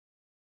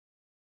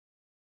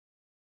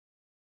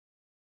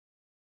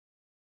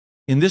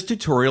In this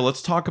tutorial,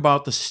 let's talk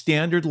about the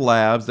standard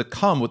labs that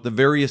come with the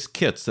various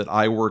kits that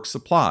iWorx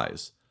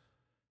supplies.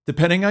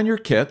 Depending on your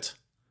kit,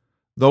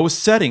 those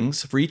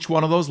settings for each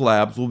one of those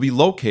labs will be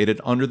located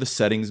under the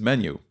Settings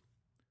menu.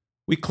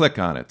 We click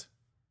on it.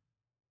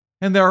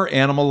 And there are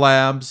animal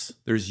labs,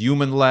 there's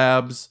human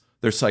labs,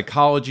 there's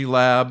psychology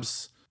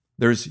labs,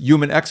 there's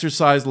human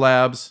exercise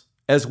labs,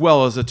 as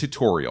well as a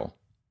tutorial.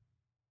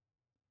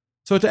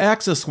 So to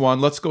access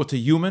one, let's go to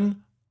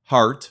Human,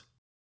 Heart,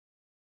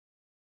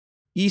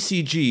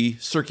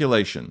 ECG,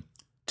 Circulation.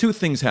 Two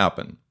things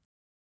happen.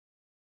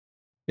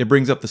 It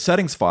brings up the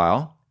settings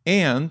file,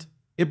 and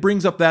it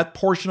brings up that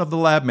portion of the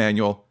lab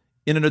manual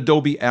in an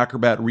Adobe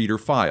Acrobat Reader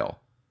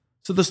file.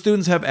 So the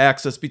students have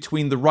access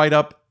between the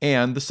write-up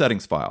and the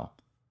settings file.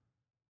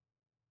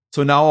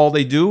 So now all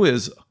they do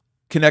is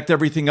connect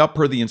everything up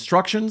per the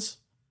instructions,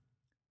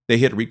 they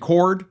hit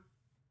record,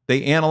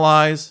 they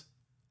analyze,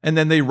 and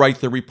then they write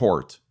the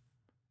report.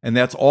 And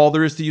that's all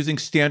there is to using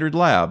standard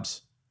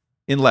labs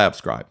in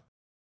LabScribe.